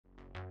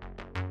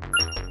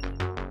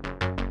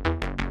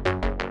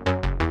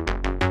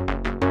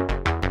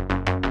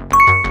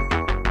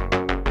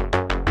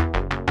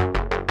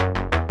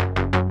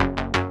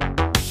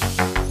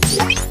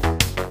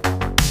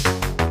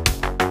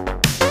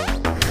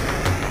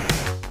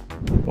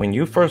When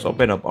you first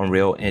open up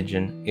Unreal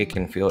Engine, it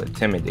can feel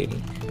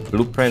intimidating.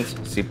 Blueprints,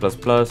 C++,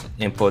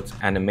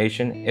 inputs,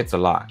 animation, it's a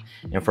lot.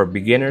 And for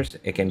beginners,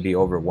 it can be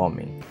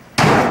overwhelming.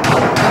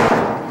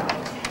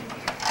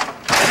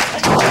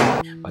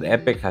 But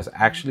Epic has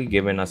actually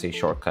given us a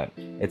shortcut.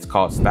 It's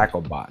called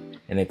StackObot,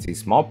 and it's a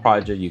small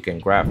project you can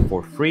grab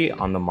for free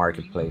on the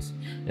marketplace.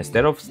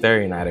 Instead of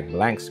staring at a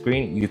blank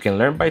screen, you can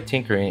learn by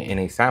tinkering in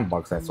a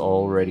sandbox that's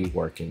already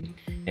working.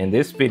 In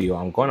this video,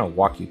 I'm going to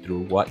walk you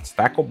through what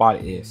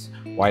StackObot is,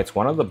 why it's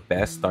one of the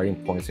best starting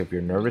points if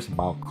you're nervous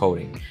about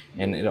coding,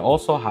 and it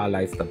also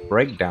highlights the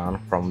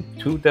breakdown from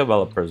 2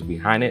 developers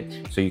behind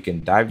it so you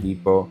can dive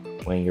deeper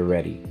when you're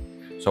ready.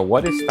 So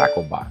what is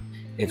StackObot?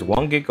 It's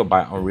 1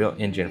 GB Unreal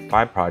Engine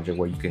 5 project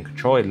where you can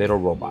control a little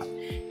robot.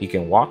 He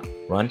can walk,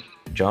 run,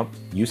 jump,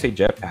 use a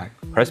jetpack,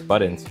 press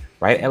buttons,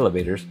 ride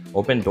elevators,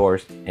 open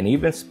doors, and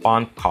even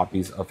spawn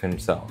copies of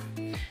himself.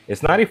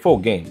 It's not a full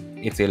game,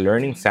 it's a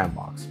learning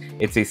sandbox.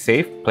 It's a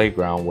safe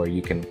playground where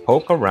you can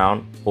poke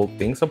around, pull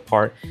things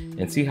apart,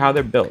 and see how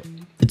they're built.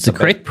 It's a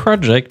great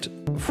project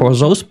for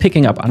those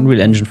picking up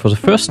Unreal Engine for the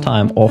first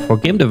time or for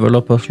game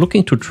developers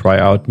looking to try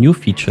out new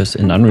features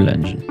in Unreal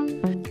Engine.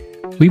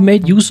 We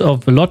made use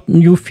of a lot of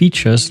new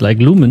features like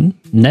Lumen,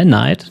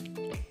 Nanite,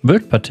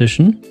 World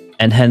Partition,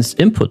 enhanced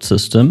input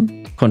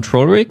system,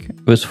 control rig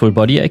with full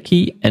body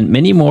key, and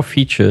many more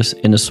features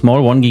in a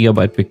small 1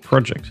 GB big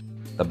project.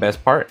 The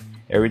best part?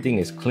 Everything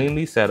is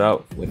cleanly set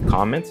up with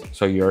comments,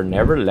 so you're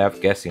never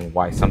left guessing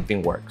why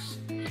something works.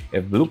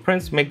 If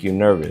blueprints make you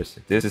nervous,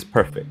 this is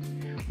perfect.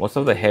 Most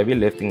of the heavy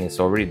lifting is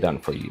already done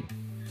for you.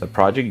 The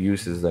project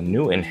uses the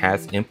new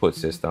enhanced input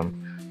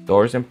system.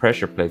 Doors and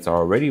pressure plates are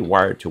already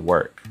wired to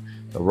work.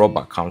 The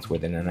robot comes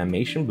with an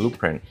animation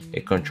blueprint, a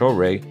control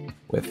rig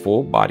with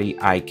full body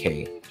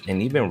IK,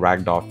 and even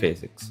ragdoll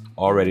physics,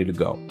 all ready to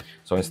go.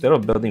 So instead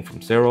of building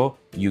from zero,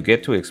 you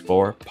get to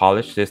explore,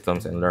 polish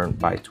systems, and learn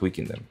by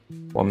tweaking them.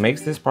 What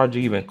makes this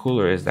project even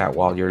cooler is that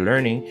while you're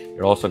learning,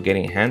 you're also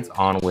getting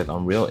hands-on with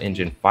Unreal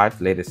Engine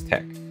 5's latest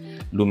tech.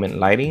 Lumen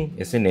lighting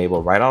is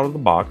enabled right out of the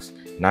box.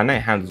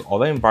 Nanite handles all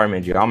the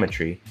environment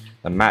geometry.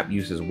 The map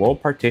uses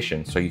world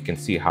partition so you can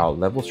see how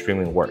level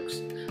streaming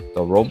works.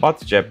 The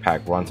robot's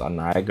jetpack runs on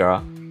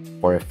Niagara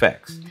for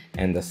effects,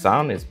 and the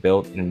sound is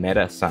built in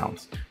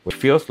MetaSounds, which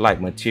feels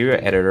like Material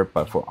Editor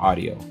but for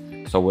audio.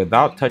 So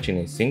without touching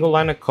a single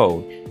line of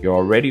code, you're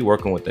already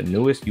working with the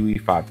newest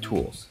UE5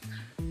 tools.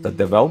 The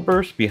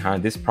developers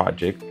behind this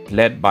project,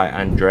 led by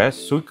Andres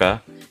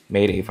Suka,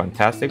 made a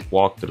fantastic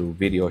walkthrough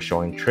video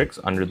showing tricks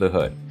under the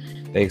hood.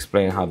 They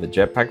explain how the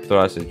jetpack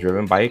thrust is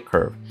driven by a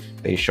curve.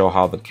 They show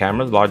how the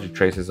camera's logic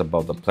traces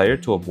above the player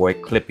to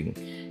avoid clipping,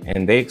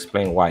 and they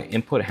explain why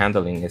input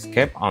handling is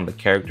kept on the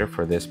character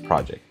for this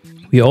project.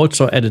 We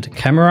also added a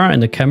camera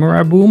and a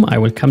camera boom. I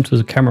will come to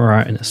the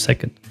camera in a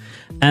second.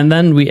 And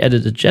then we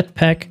added a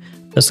jetpack,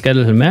 a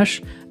skeletal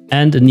mesh,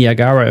 and a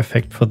Niagara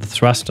effect for the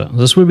thruster.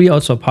 This will be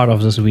also part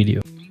of this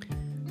video.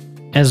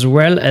 As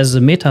well as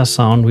the meta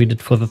sound we did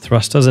for the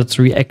thruster that's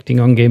reacting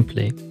on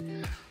gameplay.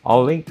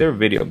 I'll link their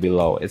video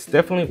below. It's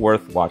definitely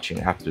worth watching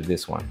after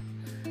this one.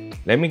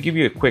 Let me give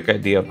you a quick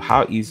idea of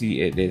how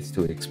easy it is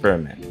to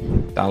experiment.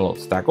 Download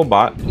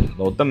StackObot,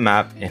 load the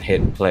map, and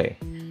hit play.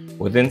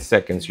 Within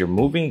seconds, you're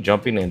moving,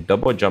 jumping, and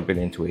double jumping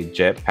into a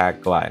jetpack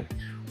glide.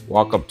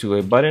 Walk up to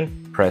a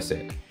button, press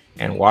it,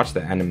 and watch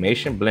the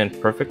animation blend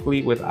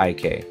perfectly with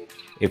IK.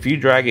 If you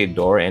drag a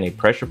door and a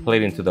pressure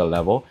plate into the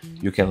level,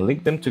 you can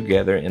link them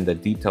together in the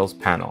details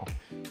panel.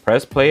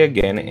 Press play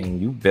again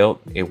and you built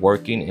a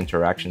working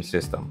interaction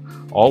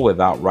system, all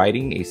without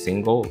writing a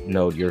single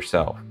node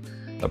yourself.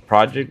 The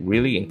project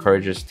really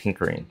encourages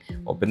tinkering.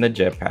 Open the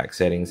jetpack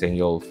settings and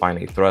you'll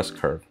find a thrust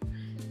curve.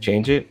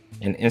 Change it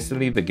and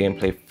instantly the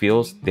gameplay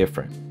feels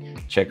different.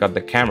 Check out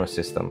the camera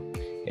system.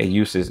 It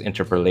uses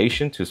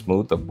interpolation to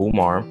smooth the boom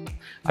arm.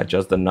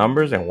 Adjust the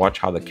numbers and watch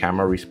how the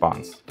camera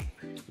responds.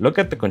 Look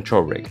at the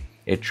control rig.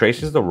 It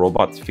traces the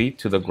robot's feet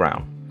to the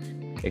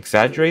ground.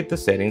 Exaggerate the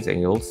settings and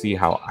you'll see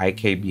how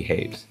IK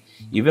behaves.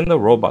 Even the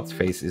robot's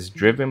face is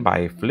driven by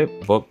a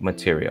flip book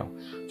material.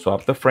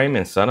 Swap the frame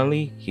and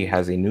suddenly he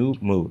has a new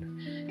mood.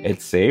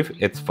 It's safe,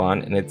 it's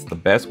fun, and it's the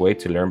best way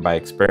to learn by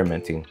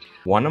experimenting.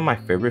 One of my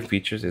favorite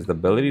features is the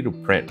ability to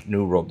print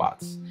new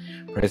robots.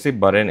 Press a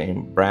button and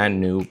a brand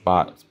new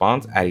bot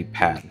spawns at a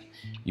pad.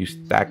 You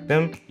stack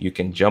them, you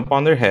can jump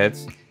on their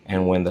heads,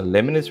 and when the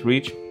limit is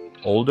reached,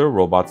 older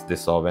robots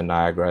dissolve in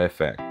Niagara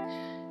effect.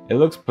 It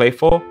looks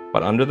playful,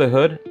 but under the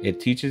hood, it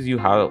teaches you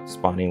how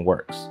spawning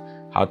works,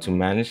 how to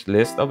manage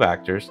lists of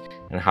actors,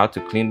 and how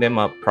to clean them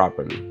up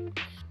properly.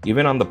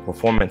 Even on the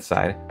performance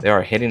side, there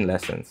are hidden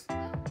lessons.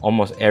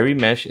 Almost every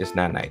mesh is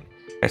Nanite,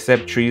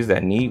 except trees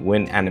that need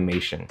wind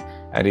animation.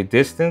 At a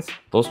distance,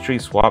 those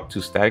trees swap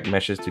to static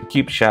meshes to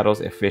keep shadows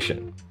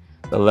efficient.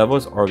 The level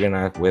is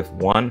organized with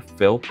 1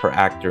 fill per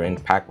actor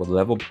and packed with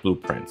level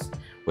blueprints,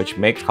 which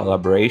makes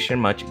collaboration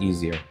much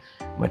easier.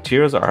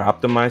 Materials are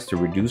optimized to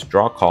reduce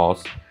draw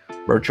calls.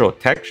 Virtual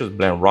textures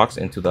blend rocks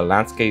into the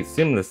landscape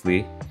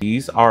seamlessly.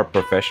 These are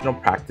professional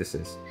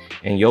practices,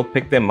 and you'll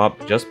pick them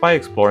up just by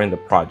exploring the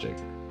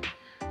project.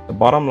 The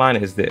bottom line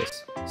is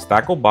this: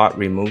 StackleBot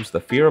removes the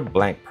fear of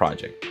blank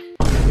project.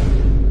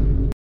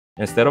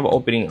 Instead of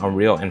opening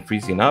Unreal and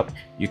freezing up,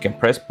 you can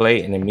press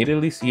play and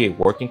immediately see a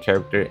working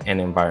character and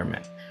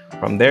environment.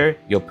 From there,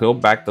 you'll peel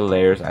back the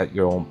layers at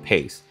your own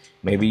pace.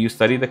 Maybe you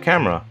study the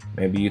camera,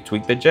 maybe you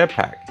tweak the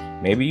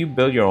jetpack, maybe you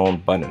build your own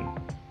button.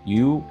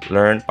 You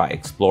learn by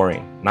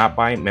exploring, not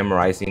by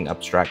memorizing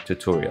abstract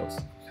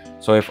tutorials.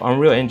 So if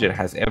Unreal Engine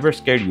has ever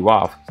scared you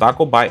off,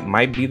 StackleBot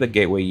might be the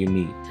gateway you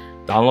need.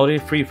 Download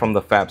it free from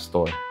the Fab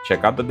Store,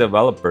 check out the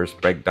developers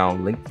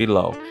breakdown link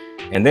below,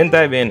 and then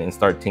dive in and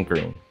start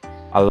tinkering.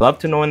 I'd love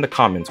to know in the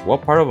comments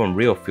what part of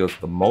Unreal feels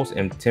the most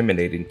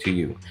intimidating to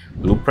you: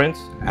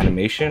 blueprints,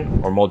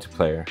 animation, or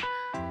multiplayer.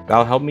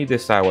 That'll help me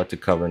decide what to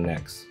cover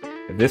next.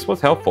 If this was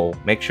helpful,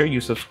 make sure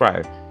you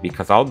subscribe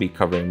because I'll be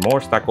covering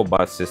more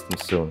StackleBot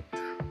systems soon,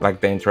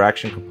 like the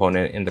interaction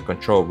component in the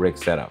control rig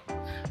setup.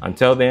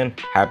 Until then,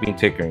 happy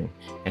tinkering.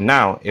 And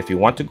now, if you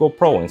want to go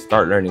pro and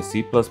start learning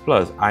C++,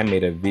 I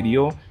made a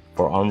video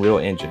for Unreal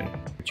Engine,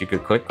 which you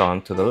could click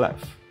on to the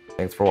left.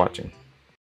 Thanks for watching.